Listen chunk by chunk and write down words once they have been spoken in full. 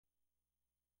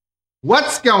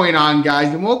What's going on,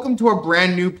 guys, and welcome to a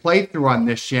brand new playthrough on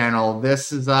this channel.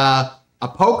 This is a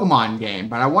Pokemon game,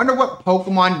 but I wonder what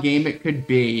Pokemon game it could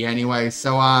be. Anyway,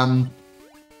 so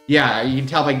yeah, you can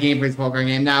tell by gameplay it's a Pokemon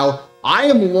game. Now, I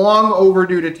am long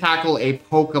overdue to tackle a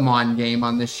Pokemon game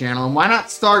on this channel, and why not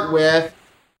start with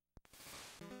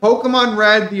Pokemon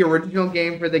Red, the original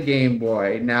game for the Game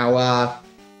Boy. Now,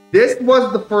 this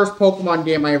was the first Pokemon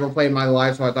game I ever played in my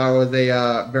life, so I thought it was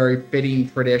a very fitting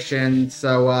tradition.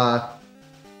 So,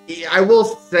 I will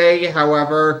say,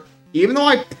 however, even though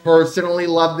I personally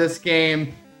love this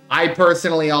game, I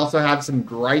personally also have some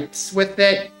gripes with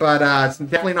it, but it's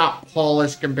definitely not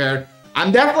polished compared.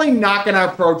 I'm definitely not going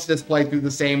to approach this playthrough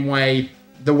the same way,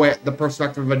 the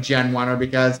perspective of a Gen 1er,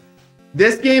 because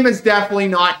this game is definitely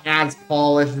not as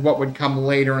polished as what would come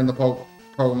later in the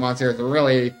Pokemon series.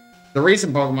 Really, the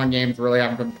recent Pokemon games really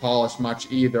haven't been polished much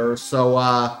either,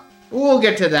 so we'll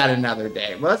get to that another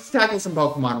day. Let's tackle some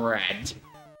Pokemon Red.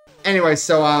 Anyway,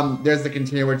 so there's the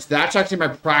continue, which that's actually my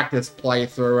practice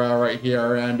playthrough right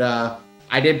here, and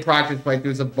I did practice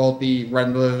playthroughs of both the Red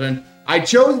and Blue version. I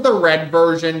chose the Red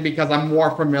version because I'm more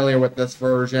familiar with this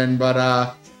version, but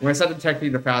when I set the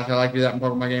technique to fast, I like to do that in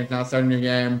Pokemon games. Now starting a new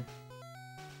game.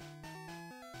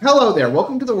 Hello there,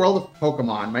 welcome to the world of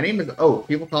Pokemon. My name is Oak.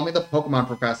 People call me the Pokemon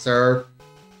Professor.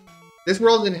 This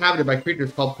world is inhabited by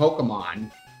creatures called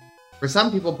Pokemon. For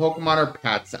some people, Pokemon are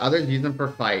pets. Others use them for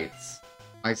fights.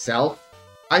 Myself,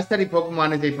 I study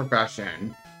Pokemon as a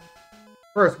profession.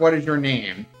 First, what is your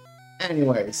name?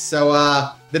 Anyway, so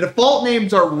the default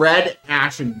names are Red,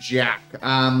 Ash, and Jack.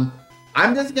 I'm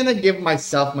just gonna give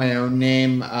myself my own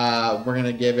name. We're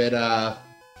gonna give it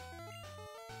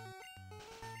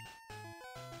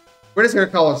we're just gonna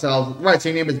call ourselves, right, so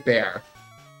your name is Bear.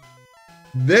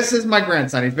 This is my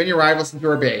grandson. He's been your rival since you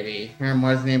were a baby.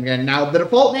 What is his name again? Now, the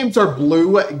default names are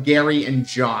Blue, Gary, and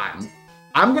John.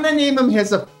 I'm gonna name him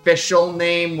his official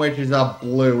name, which is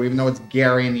Blue, even though it's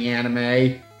Gary in the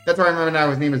anime. That's why I remember now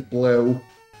his name is Blue.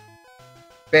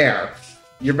 Bear.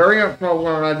 You're very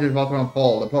Pokemon is about to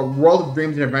unfold. The world of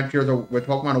dreams and adventures with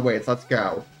Pokemon awaits. Let's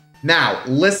go. Now,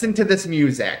 listen to this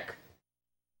music.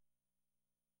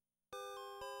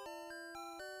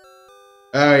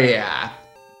 Oh yeah.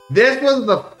 This was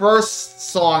the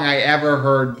first song I ever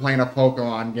heard playing a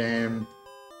Pokemon game.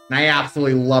 And I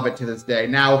absolutely love it to this day.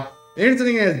 Now, the interesting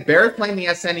thing is, Bear's playing the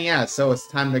SNES, so it's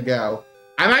time to go.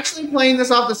 I'm actually playing this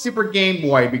off the Super Game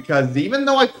Boy, because even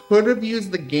though I could have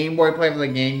used the Game Boy Play for the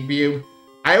Game View,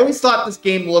 I always thought this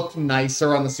game looked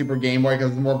nicer on the Super Game Boy,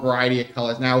 because there's more variety of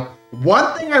colors. Now,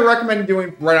 one thing I recommend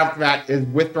doing right off the bat is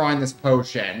withdrawing this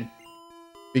potion.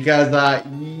 Because,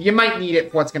 you might need it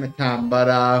for what's gonna come, but,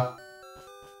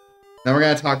 now we're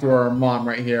gonna talk to our mom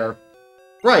right here.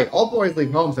 Right, all boys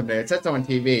leave home someday. It said so on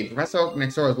TV. Professor Oak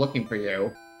next door is looking for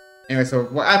you. Anyway, so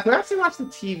if we actually watch the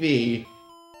TV,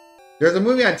 there's a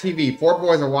movie on TV. 4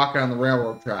 boys are walking on the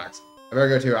railroad tracks. I better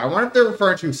go too. I wonder if they're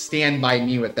referring to Stand By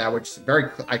Me with that, which is a very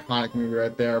iconic movie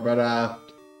right there. But,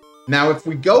 now if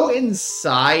we go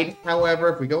inside, however,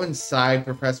 if we go inside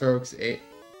Professor Oak's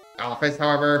office,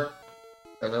 however,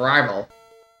 there's a rival.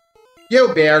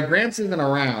 Yo, Bear, Gramps isn't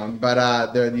around,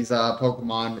 but, there are these,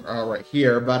 Pokemon right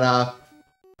here. But,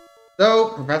 so,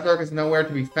 Professor Oak is nowhere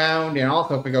to be found, and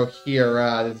also if we go here,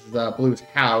 this is Blue's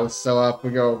house, so if we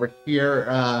go over here,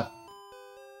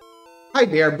 hi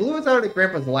Bear, Blue is out at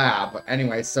Grandpa's lab.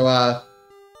 Anyway, so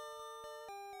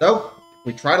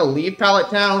we try to leave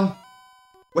Pallet Town.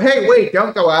 Hey, wait,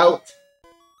 don't go out.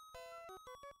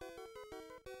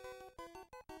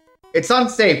 It's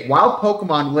unsafe. Wild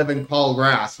Pokemon live in tall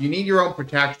grass. You need your own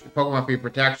Pokemon for your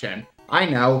protection. I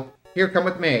know. Here, come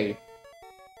with me.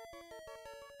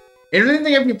 Interesting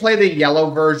thing, if you play the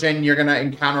yellow version, you're gonna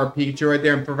encounter a Pikachu right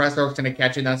there, and Professor Oak's gonna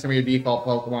catch it, and that's some of your default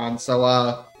Pokemon. So,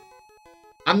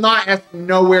 I'm not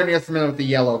nowhere near familiar with the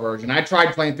yellow version. I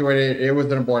tried playing through it, it was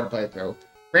an aborted playthrough.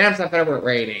 Gramps not favorite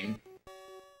rating.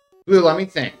 Blue, let me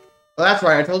think. Well, that's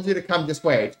right, I told you to come, just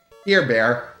wait. Here,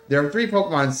 Bear. There are 3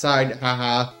 Pokemon inside,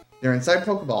 haha. They're inside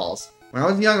Pokeballs. When I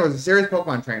was young, I was a serious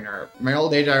Pokemon trainer. In my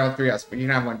old age, I own 3S, but you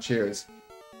can have one choose.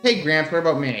 Hey, Gramps, what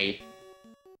about me?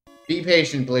 Be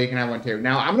patient, Blue, you can have one too.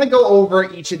 Now, I'm going to go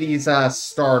over each of these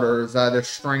starters, their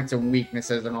strengths and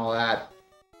weaknesses and all that.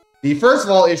 The first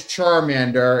of all is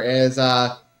Charmander, is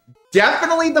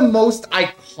definitely the most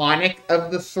iconic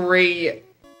of the 3.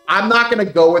 I'm not going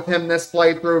to go with him this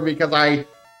playthrough because I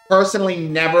personally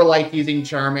never liked using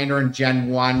Charmander in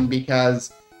Gen 1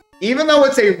 because even though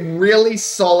it's a really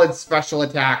solid special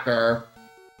attacker,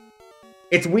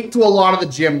 it's weak to a lot of the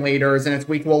gym leaders, and it's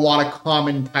weak to a lot of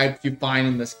common types you find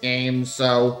in this game,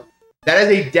 so that is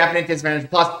a definite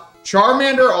disadvantage. Plus,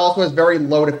 Charmander also has very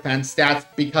low defense stats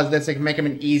because this can make him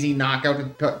an easy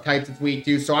knockout to types it's weak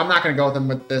to, so I'm not going to go with him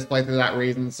with this play for that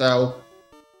reason. So,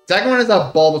 second one is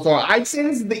a Bulbasaur. I'd say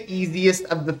this is the easiest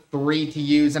of the 3 to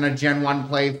use in a Gen 1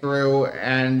 playthrough,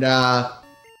 and, but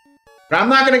I'm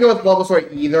not going to go with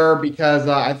Bulbasaur either because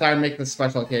I thought I'd make this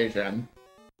special occasion.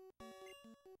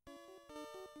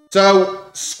 So,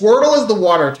 Squirtle is the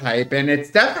water type, and it's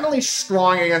definitely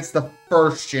strong against the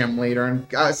first gym leader,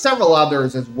 and several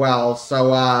others as well.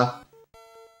 So,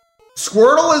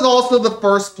 Squirtle is also the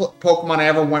first Pokemon I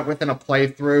ever went with in a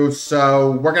playthrough,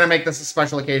 so we're going to make this a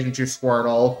special occasion to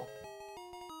Squirtle.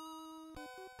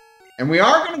 And we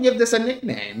are going to give this a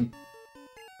nickname,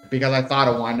 because I thought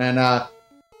of one, and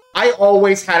I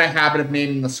always had a habit of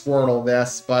naming the Squirtle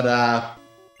this, but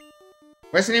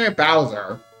let's name it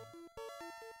Bowser.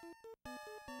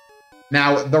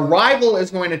 Now, the rival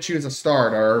is going to choose a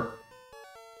starter,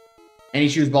 and he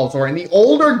chooses Bulbasaur. In the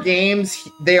older games,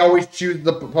 they always choose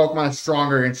the Pokemon that's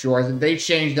stronger against yours, and they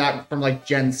changed that from, like,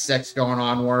 Gen 6 going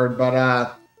onward,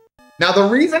 but, now, the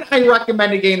reason I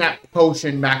recommended getting that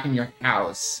potion back in your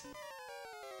house...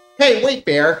 Hey, wait,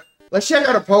 Bear. Let's check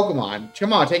out a Pokemon.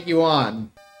 Come on, I'll take you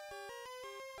on.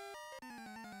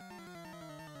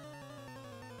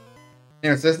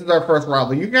 Anyway, so this is our first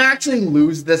rival. You can actually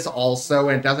lose this also,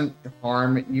 and it doesn't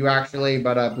harm you, actually,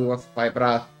 but, Blue wants to fight,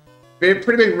 but,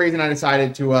 pretty big reason I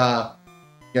decided to,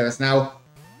 get this. Now,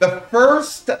 the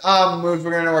first, moves we're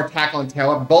gonna know are Tackle and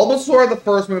Tail. Bulbasaur, the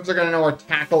first moves are gonna know are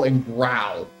Tackle and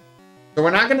Growl. So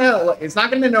we're not gonna, it's not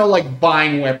gonna know, like,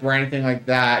 Vine Whip or anything like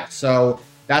that, so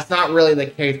that's not really the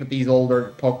case with these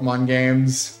older Pokemon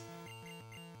games.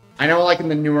 I know, like, in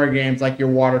the newer games, like, your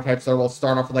water types will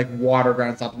start off with, like, Water Gun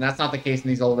and something. That's not the case in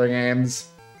these older games.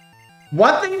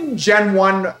 One thing Gen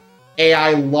 1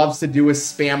 AI loves to do is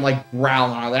spam, like, Growl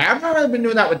and all that. I've not really been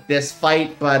doing that with this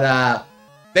fight, but,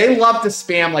 they love to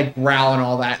spam, like, Growl and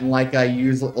all that and, like,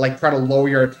 use, like, try to lower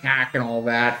your attack and all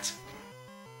that.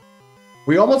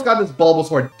 We almost got this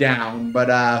Bulbasaur down, but,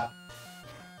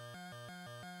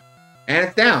 and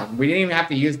it's down. We didn't even have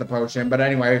to use the potion, but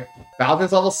anyway,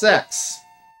 Bowser's level 6.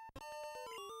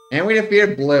 And we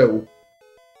defeated Blue.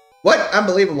 What?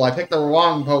 Unbelievable. I picked the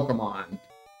wrong Pokemon.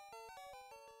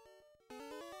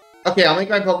 Okay, I'll make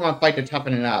my Pokemon fight to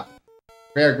toughen it up.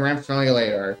 Fair, Gramps, friendly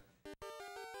later.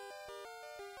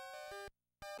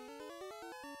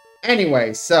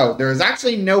 Anyway, so there's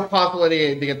actually no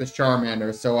possibility to get this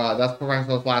Charmander, so that's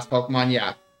Professor's last Pokemon,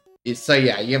 yeah. So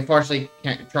yeah, you unfortunately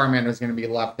can't, Charmander's gonna be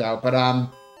left out, but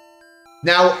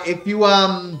now if you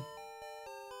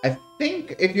I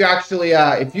think if you actually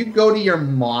if you go to your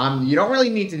mom, you don't really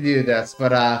need to do this,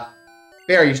 but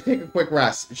Bear, you should take a quick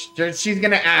rest. She's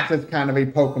gonna act as kind of a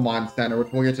Pokemon center,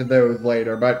 which we'll get to those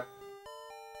later, but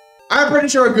I'm pretty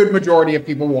sure a good majority of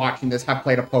people watching this have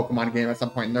played a Pokemon game at some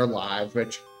point in their lives,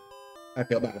 which I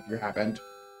feel bad if you haven't.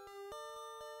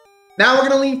 Now we're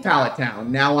gonna leave Pallet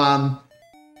Town. Now,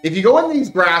 if you go in these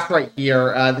grass right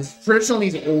here, this is traditional in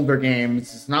these older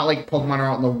games. It's not like Pokemon are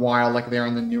out in the wild like they are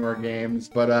in the newer games,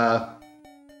 but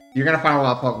you're gonna find a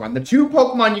lot of Pokemon. The two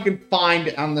Pokemon you can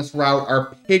find on this route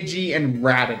are Pidgey and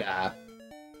Rattata.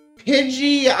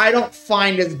 Pidgey, I don't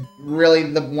find is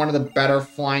really one of the better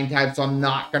flying types, so I'm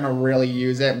not gonna really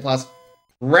use it. And plus,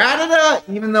 Rattata,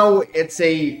 even though it's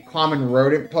a common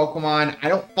rodent Pokemon, I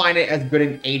don't find it as good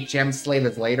an HM slave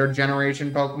as later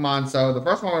generation Pokemon. So the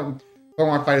first one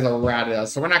Pokemon fight is a Rattata,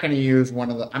 so we're not going to use one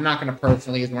of the... I'm not going to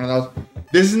personally use one of those.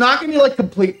 This is not going to be, like,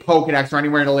 complete Pokedex or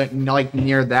anywhere to, like,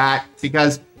 near that,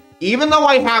 because even though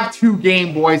I have 2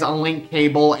 Game Boys, a link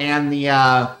cable, and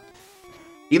the,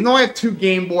 even though I have 2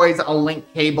 Game Boys, a link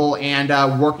cable, and,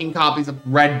 working copies of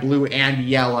Red, Blue, and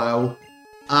Yellow,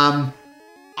 I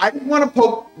want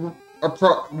to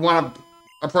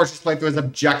approach this playthrough as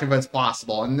objective as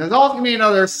possible. And there's also going to be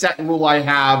another set rule I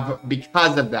have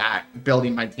because of that,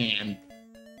 building my team.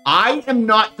 I am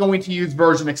not going to use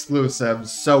version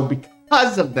exclusives, so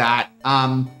because of that,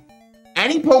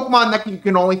 any Pokemon that you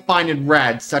can only find in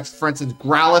red, such for instance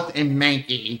Growlithe and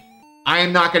Mankey, I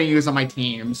am not going to use on my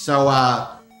team. So,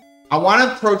 I want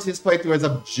to approach this playthrough as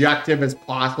objective as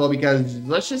possible because,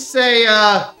 let's just say,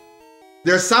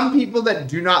 there's some people that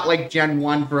do not like Gen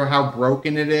 1 for how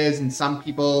broken it is, and some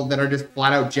people that are just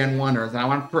flat-out Gen 1ers. And I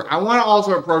want to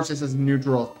also approach this as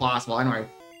neutral as possible. Anyway,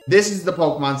 this is the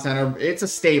Pokemon Center. It's a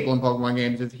staple in Pokemon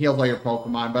games. It heals all your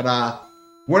Pokemon. But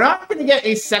we're not going to get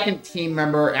a second team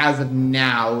member as of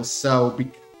now. So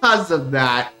because of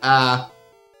that, I'm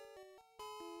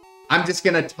just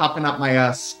going to toughen up my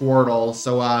Squirtle.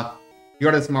 So you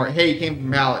go to this more. Hey, you came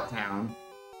from Pallet Town.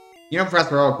 You know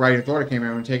Professor Oak, right? His order came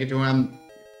in. We take it to him.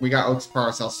 We got Oak's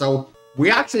parcel. So we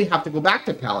actually have to go back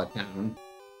to Pallet Town.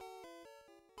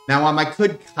 Now, I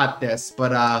could cut this,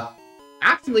 but,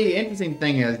 actually, the interesting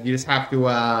thing is, you just have to,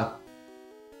 what am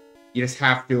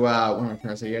I trying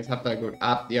to say? You just have to go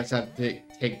up, you just have to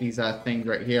take these, things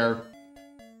right here.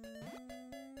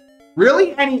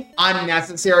 Really, any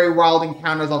unnecessary wild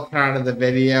encounters I'll cut out of the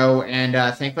video, and,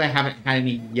 thankfully I haven't had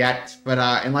any yet, but,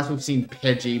 unless we've seen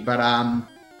Pidgey, but,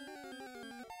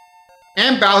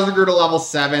 and Bowser grew to level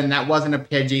 7, that wasn't a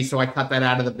Pidgey, so I cut that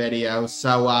out of the video,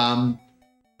 so,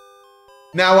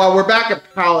 now, we're back at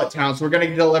Pallet Town, so we're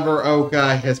gonna deliver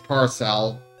Oka his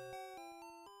parcel.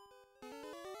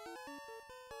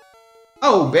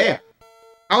 Oh, Bear.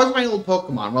 How is my old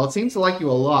Pokemon? Well, it seems to like you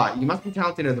a lot. You must be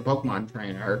talented as a Pokemon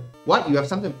trainer. What? You have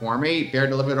something for me? Bear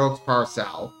delivered Oak's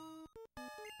parcel.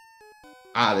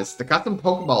 Ah, this is the custom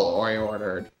Pokeball I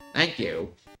ordered. Thank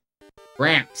you.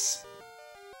 Gramps.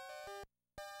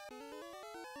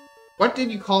 What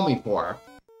did you call me for?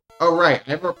 Oh, right. I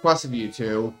have a request of you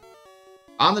two.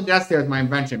 On the desk there is my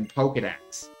invention,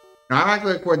 Pokedex. It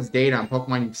automatically records data on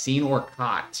Pokemon you've seen or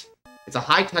caught. It's a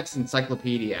high-text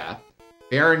encyclopedia.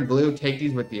 Bear and Blue, take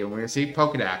these with you when we receive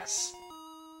Pokedex.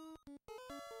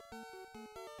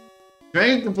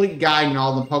 Creating a complete guide on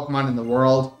all the Pokemon in the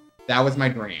world, that was my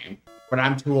dream. But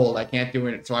I'm too old, I can't do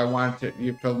it, so I wanted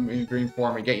you to fill in green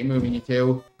for me. Get you moving, you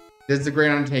two. This is a great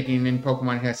undertaking in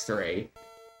Pokemon history.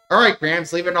 Alright,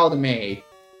 Gramps, leave it all to me.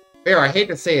 Bear, I hate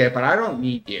to say it, but I don't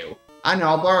need you. I know,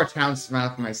 I'll borrow a town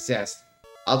smile from my sis.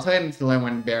 I'll tell him to learn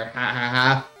one, Bear, ha ha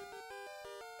ha.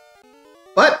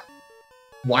 But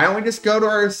why don't we just go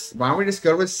to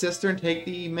his sister and take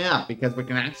the map? Because we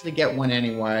can actually get one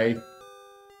anyway.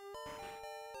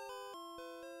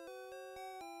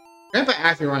 Grandpa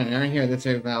actually running in here, this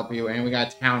will help you, and we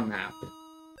got a town map.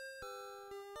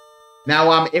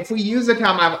 Now, if we use the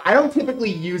town map, I don't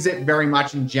typically use it very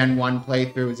much in Gen 1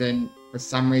 playthroughs, and for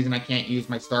some reason I can't use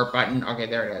my start button. Okay,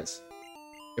 there it is.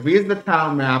 If we use the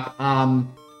town map,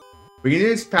 we can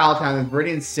use Pallet Town, there's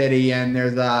Viridian City, and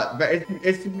there's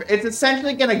it's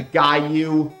essentially gonna guide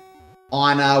you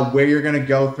on where you're gonna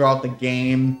go throughout the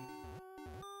game.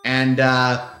 And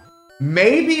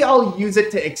maybe I'll use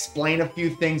it to explain a few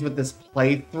things with this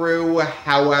playthrough.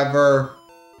 However,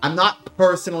 I'm not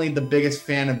personally the biggest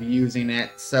fan of using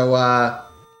it, so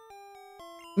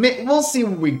we'll see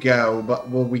where we go,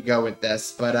 with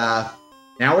this. But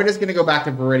now we're just gonna go back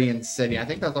to Viridian City. I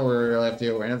think that's all we really have to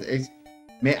do.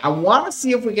 And I want to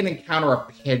see if we can encounter a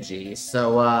Pidgey,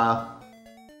 so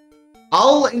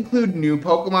I'll include new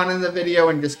Pokemon in the video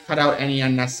and just cut out any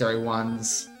unnecessary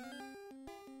ones.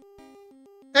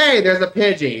 Hey, there's a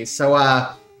Pidgey. So,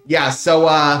 yeah,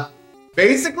 so,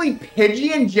 basically,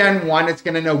 Pidgey in Gen 1 is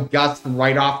going to know Gust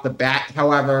right off the bat.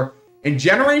 However, in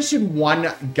Generation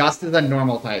 1, Gust is a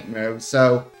normal type move,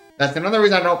 so that's another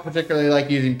reason I don't particularly like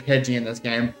using Pidgey in this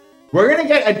game. We're going to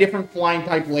get a different flying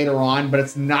type later on, but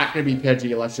it's not going to be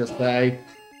Pidgey, let's just say.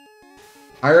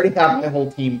 I already have my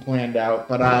whole team planned out,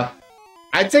 but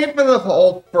I'd say for the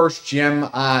whole first gym,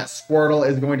 Squirtle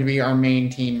is going to be our main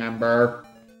team member.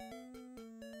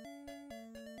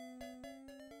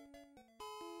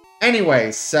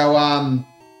 Anyway, so,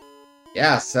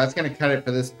 yeah, so that's going to cut it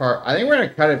for this part. I think we're going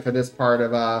to cut it for this part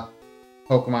of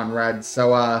Pokemon Red.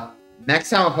 So, next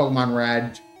time on Pokemon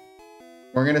Red,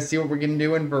 we're going to see what we can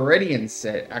do in Viridian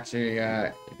City. Actually,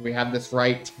 if we have this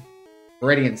right,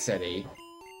 Viridian City.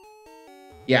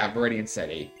 Yeah, Viridian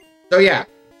City. So yeah,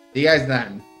 see you guys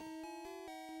then.